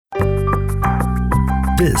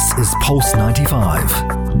This is Pulse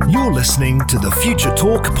 95. You're listening to the Future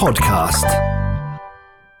Talk podcast.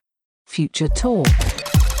 Future Talk.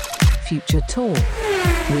 Future Talk.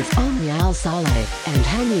 With Omni Al-Saleh and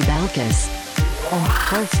Hani Balkis on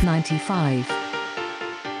Pulse 95.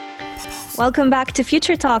 Welcome back to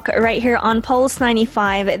Future Talk right here on Pulse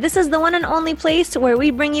 95. This is the one and only place where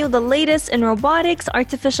we bring you the latest in robotics,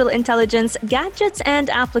 artificial intelligence, gadgets,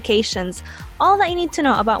 and applications. All that you need to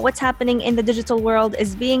know about what's happening in the digital world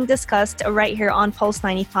is being discussed right here on Pulse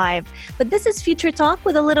 95. But this is Future Talk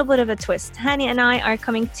with a little bit of a twist. Hani and I are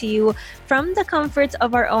coming to you from the comfort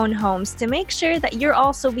of our own homes to make sure that you're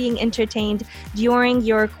also being entertained during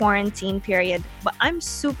your quarantine period. But I'm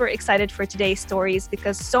super excited for today's stories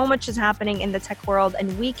because so much is happening in the tech world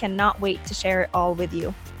and we cannot wait to share it all with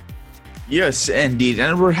you. Yes, indeed.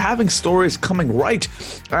 And we're having stories coming right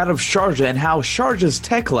out of Sharjah and how Sharjah's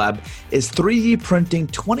tech lab is 3D printing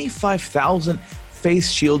 25,000 face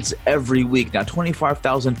shields every week. Now,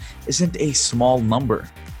 25,000 isn't a small number.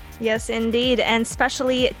 Yes, indeed. And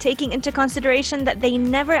especially taking into consideration that they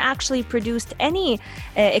never actually produced any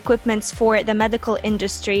equipments for the medical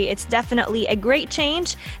industry. It's definitely a great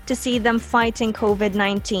change to see them fighting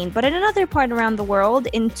COVID-19. But in another part around the world,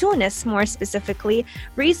 in Tunis more specifically,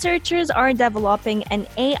 researchers are developing an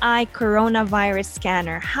AI coronavirus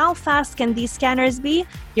scanner. How fast can these scanners be?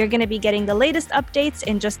 You're going to be getting the latest updates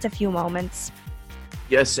in just a few moments.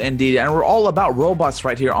 Yes, indeed. And we're all about robots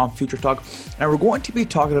right here on Future Talk. And we're going to be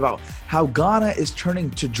talking about how Ghana is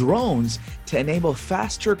turning to drones to enable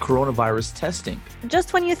faster coronavirus testing.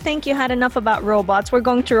 Just when you think you had enough about robots, we're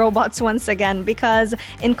going to robots once again because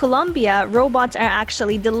in Colombia, robots are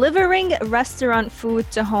actually delivering restaurant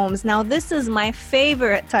food to homes. Now, this is my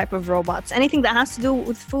favorite type of robots. Anything that has to do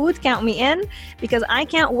with food, count me in because I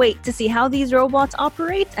can't wait to see how these robots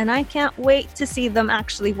operate and I can't wait to see them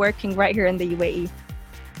actually working right here in the UAE.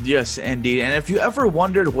 Yes, indeed. And if you ever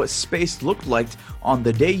wondered what space looked like on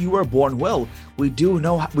the day you were born, well, we do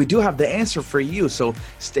have the answer for you. So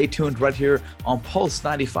stay tuned right here on Pulse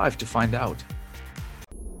 95 to find out.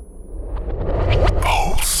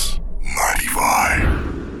 Pulse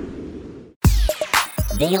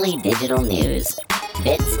 95. Daily digital news.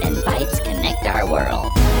 Bits and bytes connect our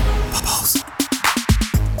world.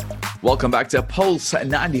 Welcome back to Pulse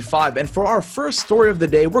 95. And for our first story of the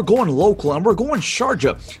day, we're going local and we're going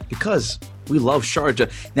Sharjah because we love Sharjah.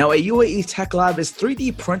 Now, a UAE tech lab is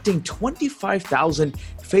 3D printing 25,000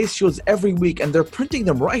 face shields every week, and they're printing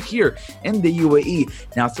them right here in the UAE.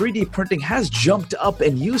 Now, 3D printing has jumped up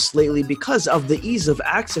in use lately because of the ease of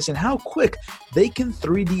access and how quick they can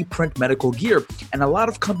 3D print medical gear. And a lot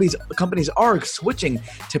of companies are switching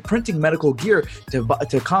to printing medical gear to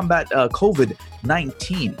combat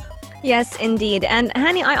COVID-19. Yes, indeed. And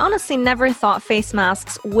Hani, I honestly never thought face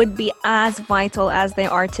masks would be as vital as they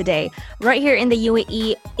are today. Right here in the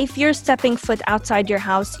UAE, if you're stepping foot outside your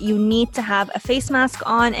house, you need to have a face mask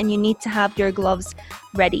on and you need to have your gloves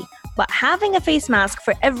ready. But having a face mask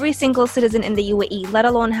for every single citizen in the UAE, let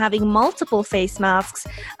alone having multiple face masks,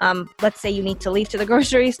 let's say you need to leave to the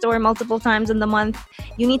grocery store multiple times in the month,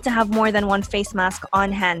 you need to have more than one face mask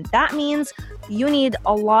on hand. That means you need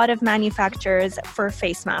a lot of manufacturers for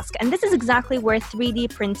face masks. And this is exactly where 3D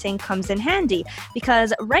printing comes in handy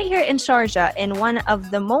because right here in Sharjah, in one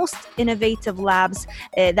of the most innovative labs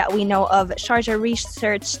that we know of, Sharjah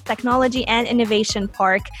Research, Technology and Innovation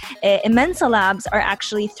Park, Immensa Labs are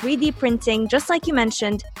actually 3D printing, just like you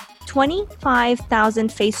mentioned,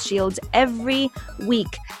 25,000 face shields every week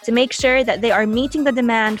to make sure that they are meeting the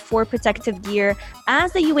demand for protective gear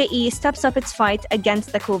as the UAE steps up its fight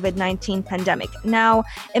against the COVID-19 pandemic. Now,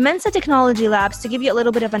 Immensa Technology Labs, to give you a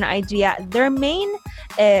little bit of an idea, their main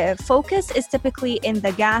focus is typically in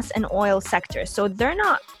the gas and oil sector. So they're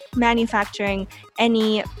not manufacturing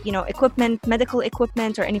any, equipment, medical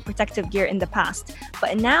equipment or any protective gear in the past.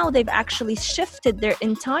 But now they've actually shifted their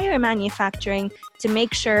entire manufacturing to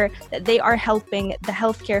make sure that they are helping the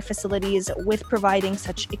healthcare facilities with providing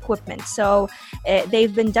such equipment. So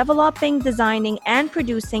they've been developing, designing, and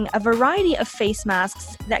producing a variety of face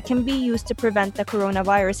masks that can be used to prevent the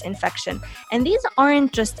coronavirus infection. And these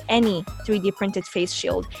aren't just any 3D printed face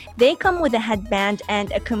shield. They come with a headband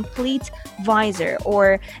and a complete visor,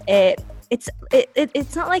 or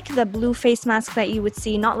it's not like the blue face mask that you would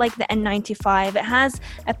see, not like the N95. It has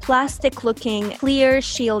a plastic looking clear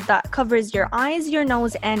shield that covers your eyes, your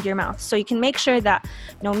nose, and your mouth. So you can make sure that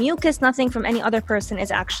no mucus, nothing from any other person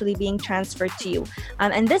is actually being transferred to you.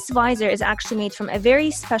 And this visor is actually made from a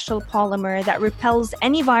very special polymer that repels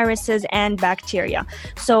any viruses and bacteria.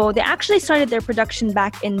 So they actually started their production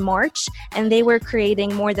back in March, and they were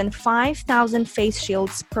creating more than 5,000 face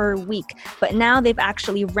shields per week. But now they've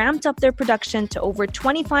actually ramped up their production to over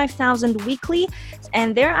 25,000 weekly,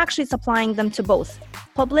 and they're actually supplying them to both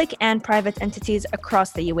public and private entities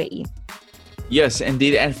across the UAE. Yes,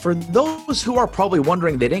 indeed. And for those who are probably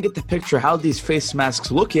wondering, they didn't get the picture how these face masks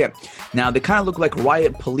look yet. Now, they kind of look like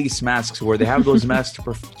riot police masks, where they have those masks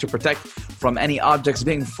to protect from any objects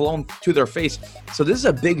being flown to their face. So this is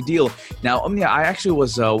a big deal. Now, Omnia, I actually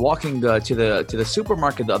was walking to the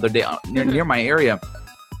supermarket the other day near my area.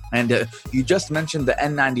 And you just mentioned the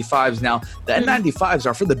N95s. Now, the N95s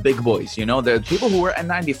are for the big boys. You know, the people who wear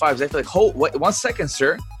N95s, I feel like, hold, wait, 1 second,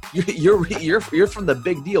 sir. You're from the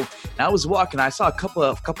big deal. And I was walking, I saw a couple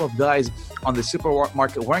of guys on the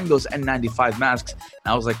supermarket wearing those N95 masks,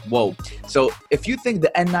 and I was like, whoa. So if you think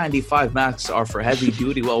the N95 masks are for heavy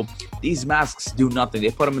duty, well, these masks do nothing. They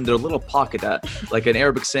put them in their little pocket, like an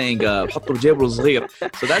Arabic saying, "حطوا بجيبه الصغير."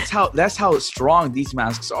 So that's how strong these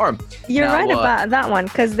masks are. You're right about that one,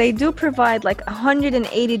 because they do provide like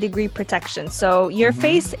 180-degree protection. So your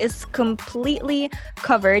face is completely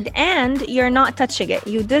covered and you're not touching it.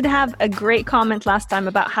 You did have a great comment last time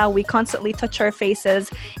about how we constantly touch our faces.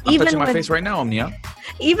 I'm touching my face right now, Omnia.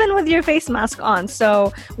 Even with your face mask on.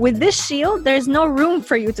 So with this shield, there's no room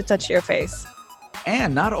for you to touch your face.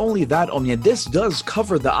 And not only that, Omnia, this does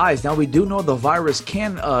cover the eyes. Now, we do know the virus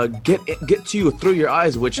can get to you through your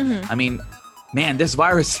eyes, which, I mean, man, this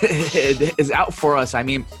virus is out for us. I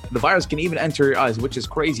mean, the virus can even enter your eyes, which is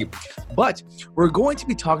crazy. But we're going to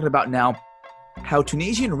be talking about now how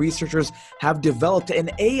Tunisian researchers have developed an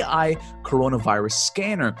AI coronavirus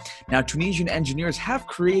scanner. Now, Tunisian engineers have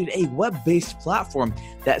created a web-based platform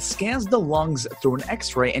that scans the lungs through an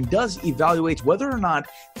X-ray and does evaluate whether or not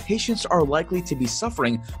patients are likely to be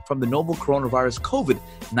suffering from the novel coronavirus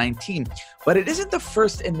COVID-19. But it isn't the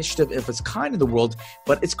first initiative of its kind in the world,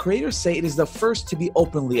 but its creators say it is the first to be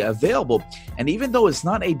openly available. And even though it's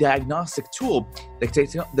not a diagnostic tool,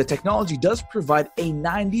 the technology does provide a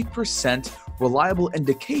 90% reliable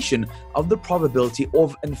indication of the probability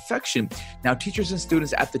of infection. Now, teachers and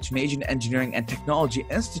students at the Tunisian Engineering and Technology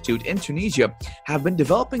Institute in Tunisia have been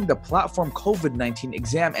developing the platform COVID-19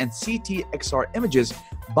 exam and CT-XR images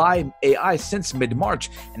by AI since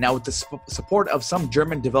mid-March. And now with the support of some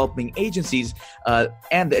German developing agencies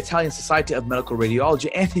and the Italian Society of Medical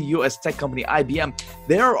Radiology and the US tech company IBM,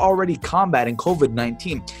 they are already combating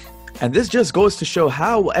COVID-19. And this just goes to show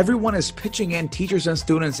how everyone is pitching in, teachers and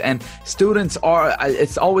students are,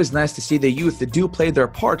 it's always nice to see the youth that do play their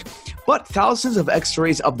part, but thousands of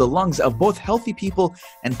x-rays of the lungs of both healthy people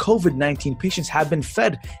and COVID-19 patients have been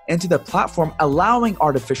fed into the platform, allowing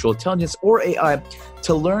artificial intelligence or AI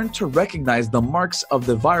to learn to recognize the marks of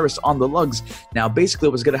the virus on the lungs. Now, basically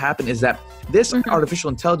what's going to happen is that this artificial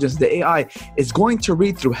intelligence, the AI, is going to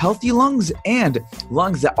read through healthy lungs and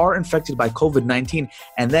lungs that are infected by COVID-19,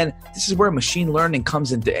 and then this is where machine learning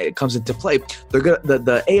comes into play.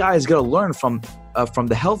 The AI is going to learn from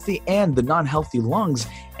the healthy and the non-healthy lungs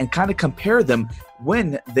and kind of compare them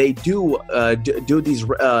when they do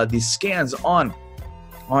these scans on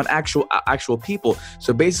actual people.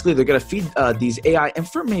 So basically, they're going to feed these AI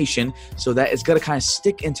information so that it's going to kind of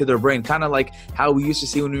stick into their brain, kind of like how we used to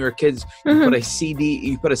see when we were kids. You put a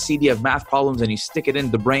CD of math problems and you stick it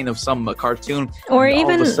in the brain of some cartoon, or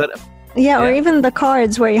even. Or even the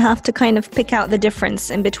cards where you have to kind of pick out the difference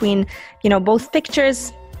in between, both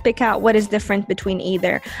pictures, pick out what is different between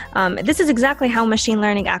either. This is exactly how machine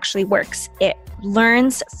learning actually works. It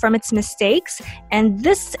learns from its mistakes, and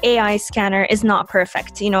this AI scanner is not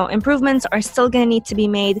perfect. Improvements are still going to need to be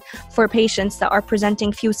made for patients that are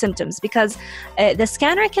presenting few symptoms, because the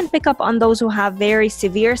scanner can pick up on those who have very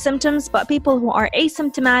severe symptoms, but people who are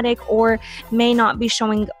asymptomatic or may not be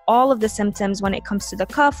showing all of the symptoms when it comes to the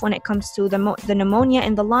cough, when it comes to the pneumonia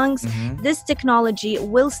in the lungs, this technology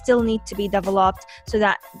will still need to be developed so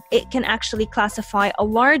that it can actually classify a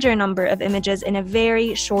larger number of images in a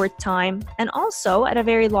very short time, and also at a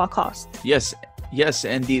very low cost. Yes,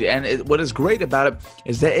 indeed. And what is great about it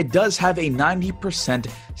is that it does have a 90%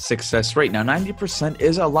 success rate. Now, 90%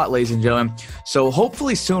 is a lot, ladies and gentlemen. So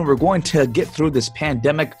hopefully soon we're going to get through this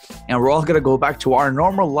pandemic and we're all going to go back to our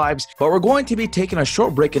normal lives. But we're going to be taking a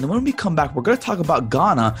short break. And when we come back, we're going to talk about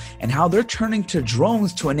Ghana and how they're turning to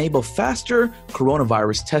drones to enable faster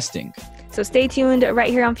coronavirus testing. So stay tuned right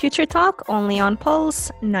here on Future Talk, only on Pulse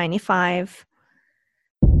 95.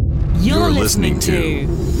 You're listening to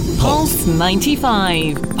Pulse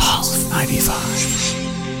 95. Pulse 95.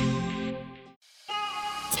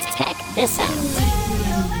 Check this out.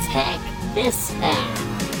 Check this out.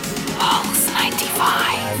 Pulse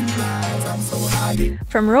 95.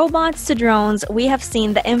 From robots to drones, we have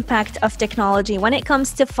seen the impact of technology when it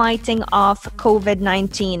comes to fighting off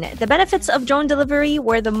COVID-19. The benefits of drone delivery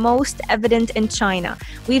were the most evident in China.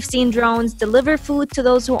 We've seen drones deliver food to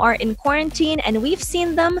those who are in quarantine, and we've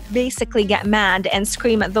seen them basically get mad and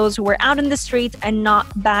scream at those who were out in the street and not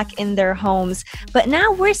back in their homes. But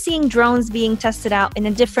now we're seeing drones being tested out in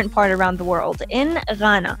a different part around the world, in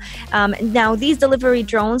Ghana. Now, these delivery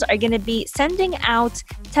drones are going to be sending out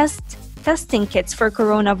testing kits for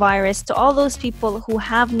coronavirus to all those people who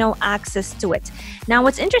have no access to it. Now,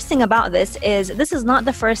 what's interesting about this is not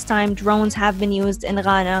the first time drones have been used in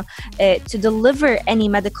Ghana to deliver any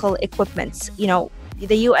medical equipment. You know,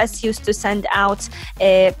 the US used to send out,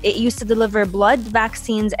 it used to deliver blood,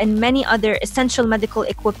 vaccines, and many other essential medical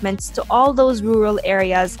equipments to all those rural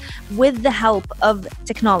areas with the help of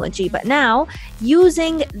technology. But now,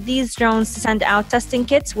 using these drones to send out testing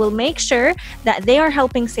kits will make sure that they are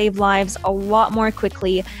helping save lives a lot more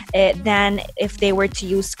quickly than if they were to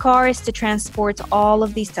use cars to transport all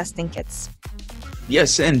of these testing kits.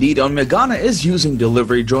 Yes, indeed. Ghana is using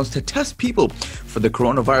delivery drones to test people for the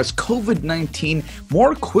coronavirus COVID-19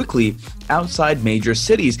 more quickly outside major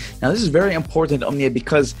cities. Now, this is very important,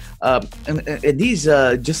 because in these,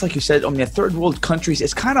 just like you said, third world countries,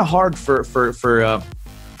 it's kind of hard for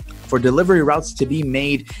delivery routes to be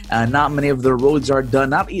made. Not many of the roads are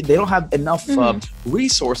done. They don't have enough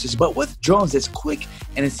resources. But with drones, it's quick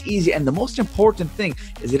and it's easy. And the most important thing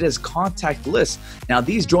is it is contactless. Now,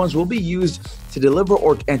 these drones will be used to deliver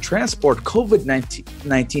and transport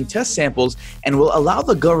COVID-19 test samples and will allow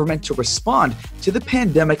the government to respond to the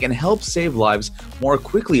pandemic and help save lives more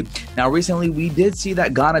quickly. Now, recently, we did see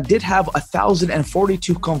that Ghana did have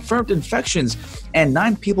 1,042 confirmed infections and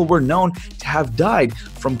 9 people were known to have died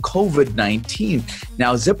from COVID-19.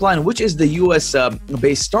 Now, Zipline, which is the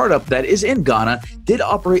US-based startup that is in Ghana, did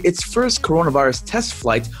operate its first coronavirus test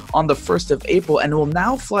flight on the 1st of April and will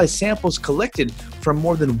now fly samples collected from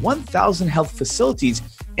more than 1,000 health facilities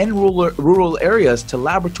in rural areas to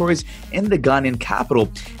laboratories in the Ghanaian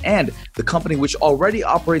capital. And the company, which already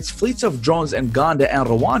operates fleets of drones in Uganda and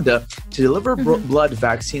Rwanda to deliver blood,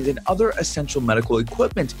 vaccines, and other essential medical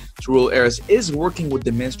equipment to rural areas, is working with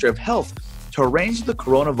the Ministry of Health to arrange the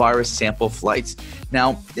coronavirus sample flights.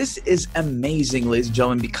 Now, this is amazing, ladies and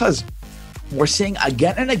gentlemen, because we're seeing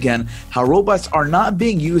again and again how robots are not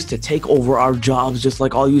being used to take over our jobs, just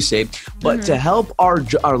like all you say, but to help our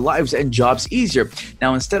lives and jobs easier.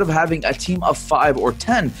 Now, instead of having a team of 5 or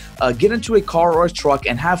 10 get into a car or a truck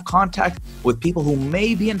and have contact with people who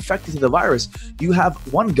may be infected with the virus, you have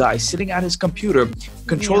one guy sitting at his computer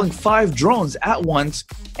controlling 5 drones at once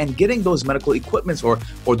and getting those medical equipments or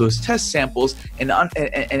those test samples in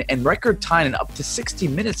record time, in up to 60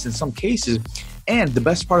 minutes in some cases. And the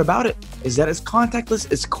best part about it is that it's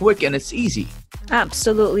contactless, it's quick, and it's easy.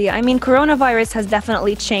 Absolutely. I mean, coronavirus has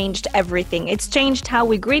definitely changed everything. It's changed how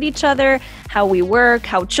we greet each other, how we work,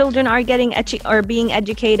 how children are being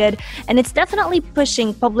educated, and it's definitely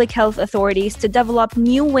pushing public health authorities to develop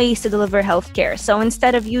new ways to deliver healthcare. So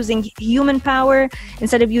instead of using human power,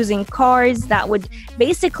 instead of using cars that would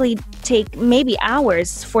basically take maybe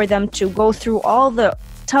hours for them to go through all the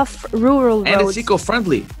tough rural roads. And it's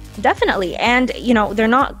eco-friendly. Definitely. And, they're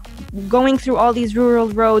not going through all these rural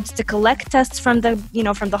roads to collect tests from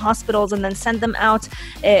the hospitals and then send them out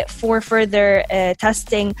for further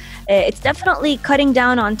testing. It's definitely cutting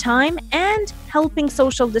down on time and helping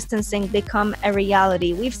social distancing become a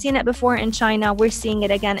reality. We've seen it before in China. We're seeing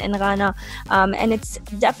it again in Ghana. And it's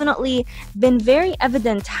definitely been very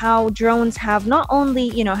evident how drones have not only,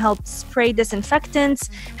 helped spray disinfectants,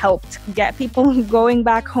 helped get people going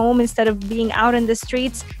back home instead of being out in the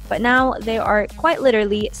streets, but now they are quite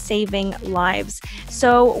literally saving lives.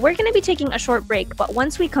 So we're going to be taking a short break, but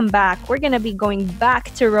once we come back, we're going to be going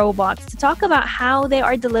back to robots to talk about how they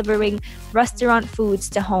are delivering restaurant foods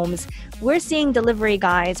to homes. We're seeing delivery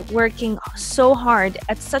guys working so hard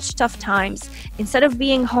at such tough times. Instead of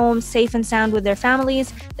being home safe and sound with their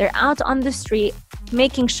families, they're out on the street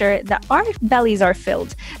making sure that our bellies are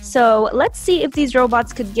filled. So let's see if these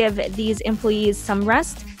robots could give these employees some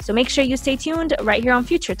rest. So make sure you stay tuned right here on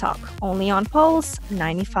Future Talk, only on Pulse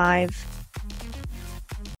 95.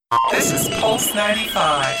 This is Pulse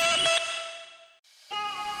 95.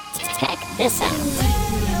 Check this out.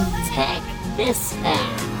 Check this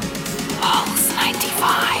out. Pulse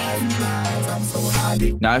 95.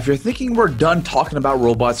 Now, if you're thinking we're done talking about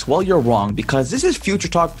robots, well, you're wrong, because this is Future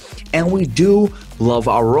Talk and we do love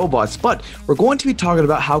our robots. But we're going to be talking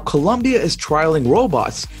about how Colombia is trialing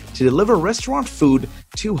robots to deliver restaurant food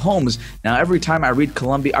to homes. Now, every time I read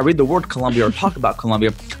the word Colombia or talk about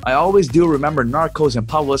Colombia, I always do remember Narcos and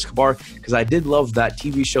Pablo Escobar, because I did love that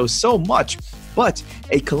TV show so much. But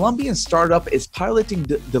a Colombian startup is piloting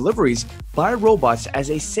deliveries by robots as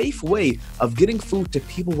a safe way of getting food to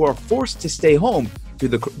people who are forced to stay home due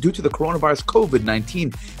to the coronavirus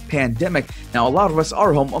COVID-19 pandemic. Now, a lot of us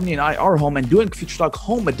are home. Omni and I are home and doing Future Talk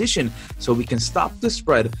Home Edition so we can stop the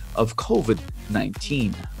spread of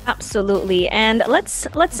COVID-19. Absolutely. And let's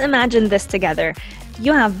imagine this together.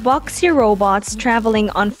 You have boxy robots traveling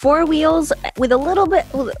on four wheels with a little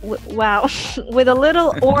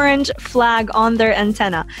orange flag on their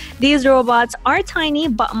antenna. These robots are tiny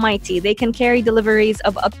but mighty. They can carry deliveries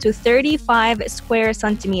of up to 35 square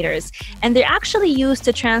centimeters. And they're actually used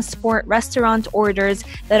to transport restaurant orders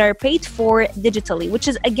that are paid for digitally, which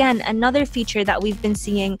is, again, another feature that we've been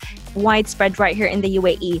seeing widespread right here in the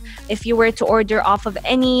UAE. If you were to order off of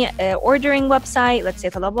any ordering website, let's say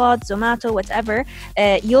Talabat, Zomato, whatever,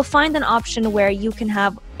 you'll find an option where you can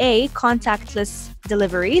have contactless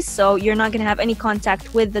deliveries. So you're not going to have any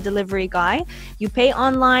contact with the delivery guy. You pay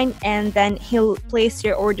online and then he'll place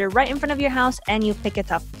your order right in front of your house and you pick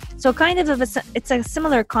it up. So it's a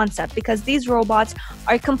similar concept, because these robots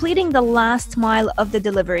are completing the last mile of the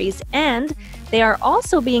deliveries, and they are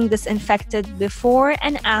also being disinfected before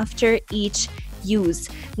and after each use.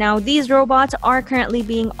 Now, these robots are currently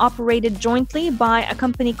being operated jointly by a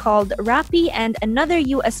company called Rappi and another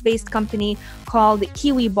US-based company called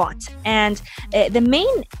KiwiBot. And the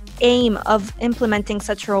main aim of implementing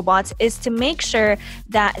such robots is to make sure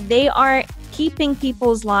that they are keeping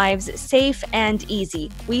people's lives safe and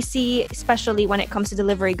easy. We see, especially when it comes to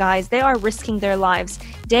delivery guys, they are risking their lives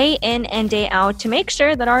day in and day out to make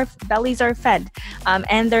sure that our bellies are fed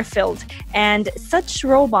and they're filled. And such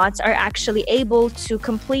robots are actually able to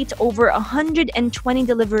complete over 120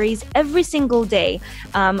 deliveries every single day,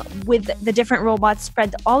 with the different robots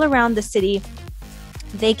spread all around the city.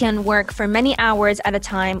 They can work for many hours at a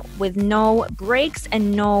time with no breaks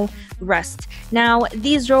and no rest. Now,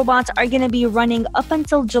 these robots are going to be running up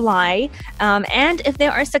until July, and if they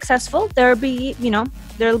are successful, they'll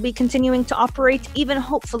be continuing to operate even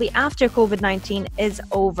hopefully after COVID-19 is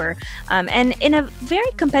over. And in a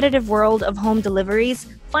very competitive world of home deliveries,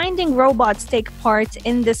 finding robots take part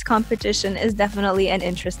in this competition is definitely an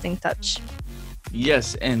interesting touch.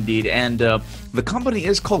 Yes, indeed. And the company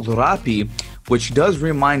is called Rappi, which does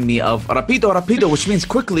remind me of rapido, which means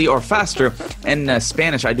quickly or faster in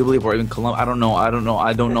Spanish, I do believe, or even Colombian. I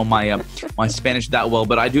don't know my Spanish that well,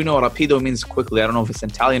 but I do know rapido means quickly. I don't know if it's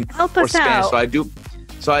Italian or Spanish.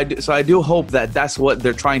 So I do hope that that's what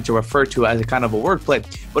they're trying to refer to as a kind of a wordplay.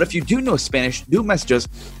 But if you do know Spanish, do message us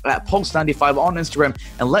at Pulse95 on Instagram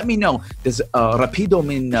and let me know, does rapido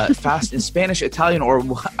mean fast in Spanish, Italian, or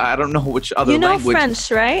I don't know which other language? You know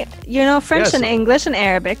French, right? You know French, yes, and English and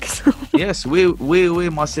Arabic. Yes, oui,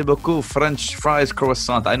 merci beaucoup. French fries,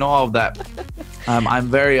 croissant. I know all of that. I'm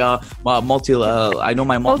very I know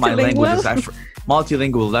my languages.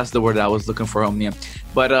 Multilingual, that's the word I was looking for, Omnia.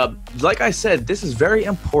 But like I said, this is very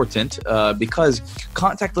important because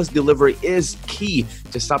contactless delivery is key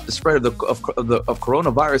to stop the spread of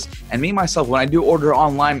coronavirus. And me, myself, when I do order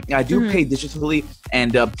online, I do pay digitally.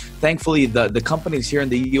 And thankfully, the companies here in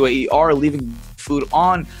the UAE are leaving food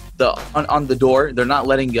on the door. They're not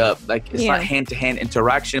letting not hand-to-hand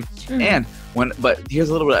interaction. But here's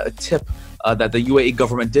a little bit of a tip that the UAE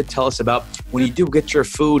government did tell us about. When you do get your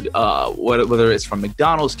food, whether it's from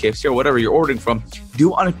McDonald's, KFC, or whatever you're ordering from,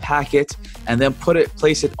 do unpack it and then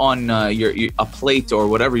place it on a plate or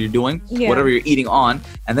whatever you're doing, whatever you're eating on,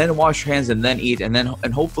 and then wash your hands and then eat, and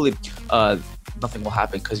hopefully nothing will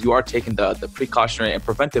happen because you are taking the precautionary and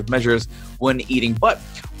preventive measures when eating. But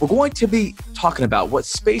we're going to be talking about what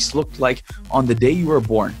space looked like on the day you were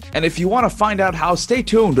born. And if you want to find out how, stay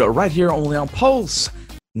tuned right here only on Pulse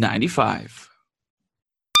 95.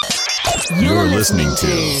 You're listening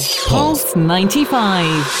to Pulse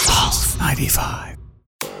 95. Pulse 95.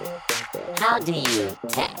 How do you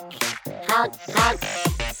tech? How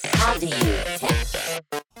do you tech?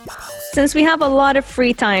 Since we have a lot of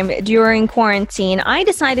free time during quarantine, I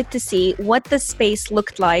decided to see what the space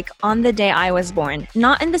looked like on the day I was born.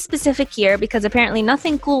 Not in the specific year, because apparently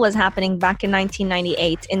nothing cool was happening back in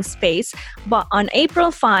 1998 in space, but on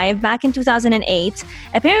April 5, back in 2008,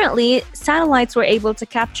 apparently satellites were able to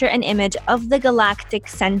capture an image of the galactic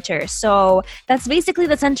center. So that's basically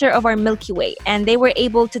the center of our Milky Way, and they were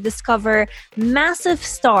able to discover massive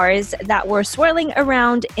stars that were swirling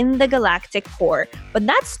around in the galactic core. But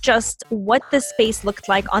that's just what the space looked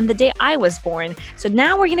like on the day I was born. So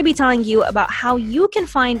now we're going to be telling you about how you can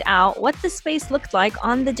find out what the space looked like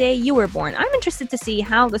on the day you were born. I'm interested to see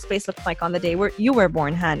how the space looked like on the day where you were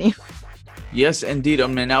born, Hani. Yes, indeed.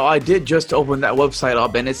 Now, I did just open that website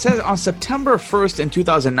up, and it says on September 1st in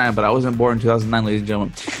 2009, but I wasn't born in 2009, ladies and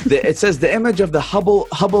gentlemen. It says the image of the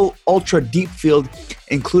Hubble Ultra Deep Field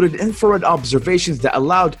included infrared observations that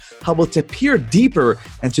allowed Hubble to peer deeper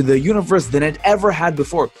into the universe than it ever had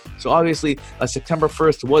before. So obviously, September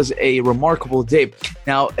 1st was a remarkable day.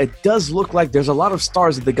 Now, it does look like there's a lot of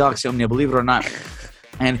stars in the galaxy, believe it or not.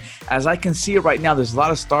 And as I can see it right now, there's a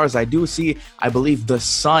lot of stars. I do see, I believe, the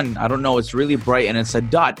sun. I don't know, it's really bright and it's a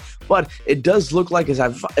dot. But it does look like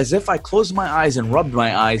as if I closed my eyes and rubbed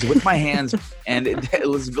my eyes with my hands, and it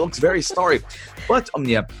looks very starry. But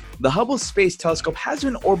the Hubble Space Telescope has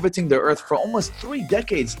been orbiting the Earth for almost 3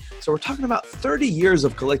 decades. So we're talking about 30 years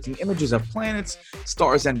of collecting images of planets,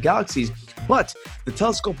 stars, and galaxies. But the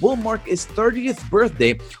telescope will mark its 30th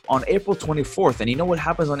birthday on April 24th. And you know what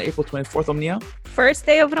happens on April 24th, Omnia? First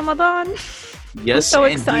day of Ramadan. Yes, I'm so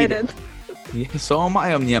indeed. excited. Yeah, so am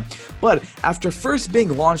I, Omnia. But after first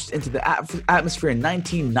being launched into the atmosphere in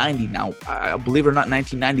 1990, now, believe it or not,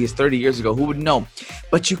 1990 is 30 years ago, who would know?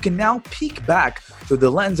 But you can now peek back through the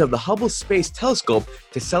lens of the Hubble Space Telescope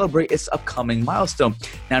to celebrate its upcoming milestone.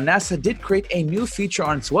 Now, NASA did create a new feature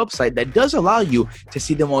on its website that does allow you to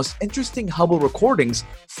see the most interesting Hubble recordings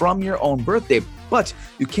from your own birthday. But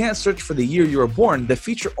you can't search for the year you were born. The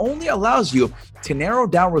feature only allows you to narrow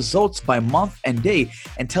down results by month and day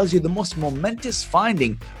and tells you the most momentous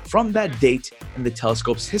finding from that date in the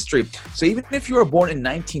telescope's history. So even if you were born in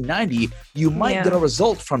 1990, you might get a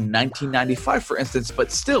result from 1995, for instance,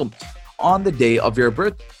 but still on the day of your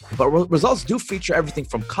birth. But results do feature everything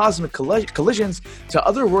from cosmic collisions to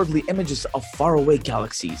otherworldly images of faraway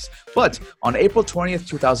galaxies. But on April 20th,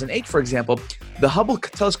 2008, for example, the Hubble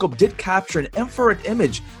telescope did capture an infrared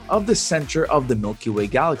image of the center of the Milky Way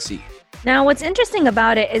galaxy. Now, what's interesting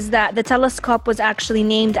about it is that the telescope was actually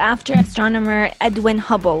named after astronomer Edwin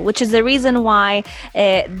Hubble, which is the reason why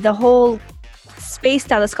the whole space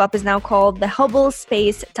telescope is now called the Hubble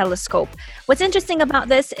Space Telescope. What's interesting about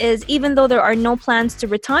this is even though there are no plans to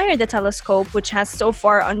retire the telescope, which has so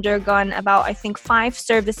far undergone about, I think, 5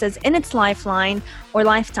 services in its lifetime,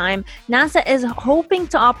 NASA is hoping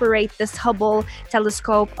to operate this Hubble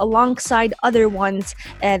telescope alongside other ones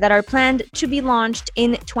that are planned to be launched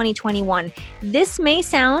in 2021. This may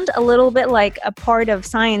sound a little bit like a part of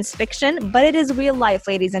science fiction, but it is real life,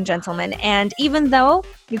 ladies and gentlemen. And even though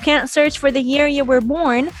you can't search for the year you were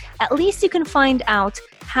born, at least you can find out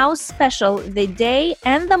how special the day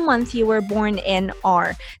and the month you were born in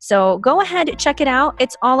are. So go ahead, check it out.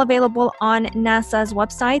 It's all available on NASA's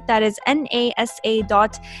website. That is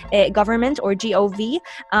nasa.government or gov.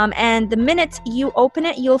 And the minute you open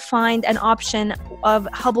it, you'll find an option of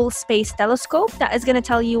Hubble Space Telescope that is going to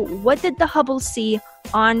tell you what did the Hubble see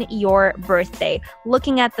on your birthday.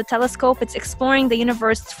 Looking at the telescope, it's exploring the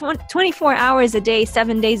universe 24 hours a day,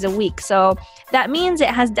 7 days a week. So that means it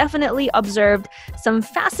has definitely observed some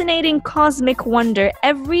fascinating cosmic wonder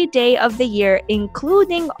every day of the year,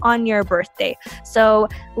 including on your birthday. So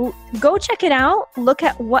go check it out, look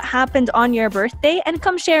at what happened on your birthday, and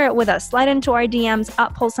come share it with us. Slide into our DMs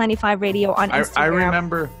at Pulse95 Radio on Instagram.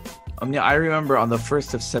 I remember on the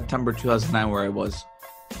 1st of September 2009 where I was.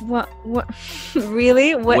 What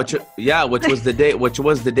really? Which was the day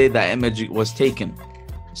that image was taken.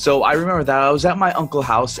 So I remember that I was at my uncle's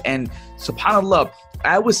house, and subhanAllah,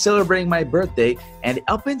 I was celebrating my birthday, and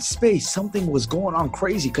up in space, something was going on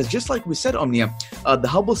crazy. Because just like we said, Omnia, the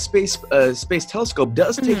Hubble Space Telescope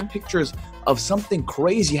does take pictures of something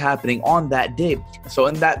crazy happening on that day. So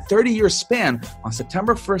in that 30-year span, on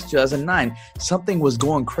September 1st, 2009, something was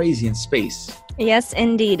going crazy in space. Yes,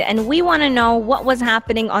 indeed. And we want to know what was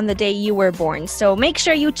happening on the day you were born. So make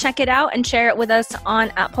sure you check it out and share it with us on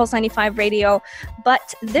at Pulse95 Radio.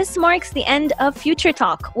 But this marks the end of Future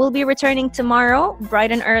Talk. We'll be returning tomorrow,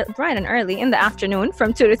 bright and early in the afternoon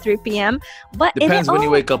from 2 to 3 p.m. But depends when you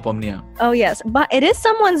wake up, Omnia. Oh, yes. But it is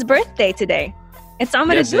someone's birthday today. It's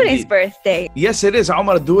Omar Yes, Adure's indeed. birthday. Yes, it is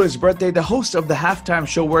Omar Adure's birthday, the host of the halftime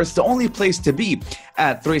show, where it's the only place to be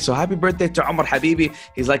at 3. So happy birthday to Omar Habibi.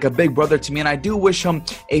 He's like a big brother to me, and I do wish him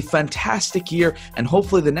a fantastic year. And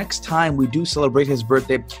hopefully the next time we do celebrate his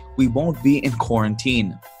birthday, we won't be in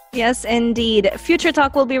quarantine. Yes, indeed. Future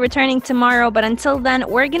Talk will be returning tomorrow, but until then,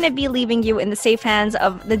 we're going to be leaving you in the safe hands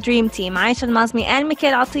of the Dream Team. Aisha Al-Mazmi and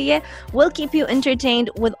Mikhail Atiyeh will keep you entertained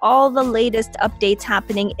with all the latest updates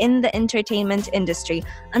happening in the entertainment industry.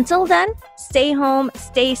 Until then, stay home,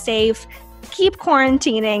 stay safe, keep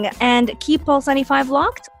quarantining, and keep Pulse 95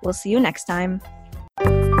 locked. We'll see you next time.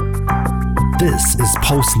 This is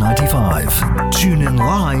Pulse 95. Tune in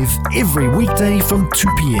live every weekday from 2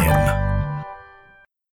 p.m.